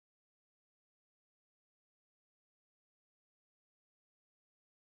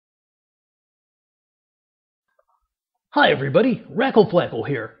Hi everybody, Rackleflackl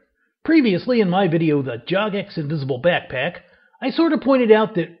here. Previously in my video, The Jogex Invisible Backpack, I sort of pointed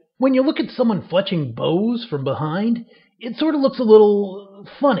out that when you look at someone fletching bows from behind, it sort of looks a little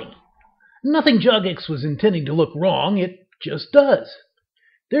funny. Nothing Jogex was intending to look wrong, it just does.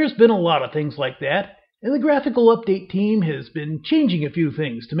 There's been a lot of things like that, and the graphical update team has been changing a few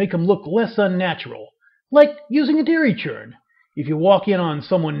things to make them look less unnatural, like using a dairy churn. If you walk in on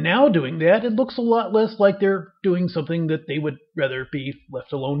someone now doing that, it looks a lot less like they're doing something that they would rather be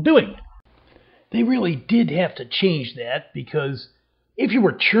left alone doing. They really did have to change that, because if you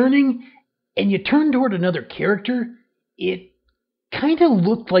were churning and you turned toward another character, it kind of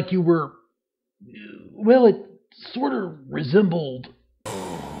looked like you were, well, it sort of resembled...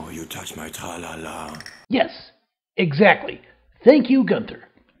 Oh, you touch my tra-la-la. Yes, exactly. Thank you, Gunther.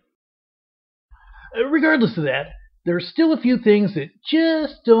 Regardless of that, there's still a few things that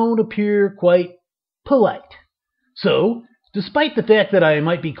just don't appear quite polite. So, despite the fact that I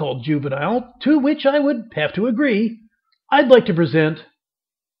might be called juvenile, to which I would have to agree, I'd like to present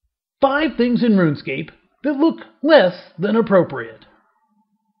 5 things in Runescape that look less than appropriate.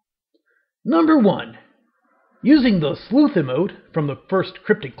 Number 1. Using the sleuth emote from the first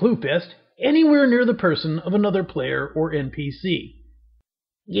Cryptic Clue Fest anywhere near the person of another player or NPC.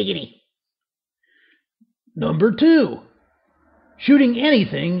 Giggity. Number 2. Shooting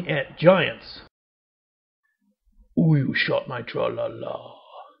anything at giants. Ooh, you shot my tra-la-la.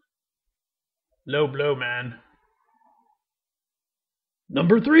 Low blow, man.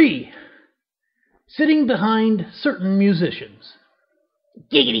 Number 3. Sitting behind certain musicians.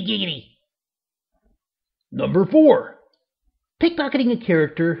 Giggity, giggity. Number 4. Pickpocketing a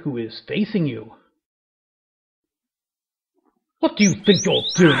character who is facing you. What do you think you're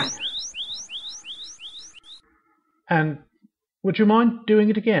doing? And would you mind doing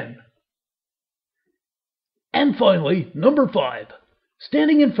it again? And finally, number 5.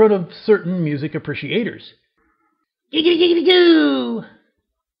 Standing in front of certain music appreciators. Giggity, giggity, goo!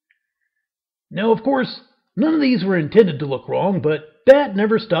 Now, of course, none of these were intended to look wrong, but that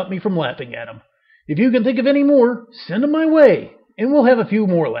never stopped me from laughing at them. If you can think of any more, send them my way, and we'll have a few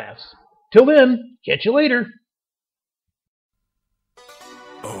more laughs. Till then, catch you later.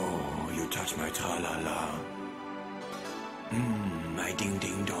 Oh, you touch my tra-la-la. My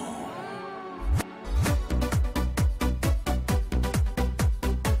ding-ding-dong.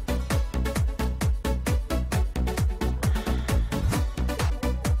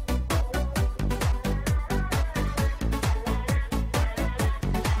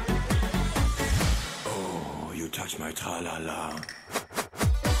 Oh, you touch my tra-la-la.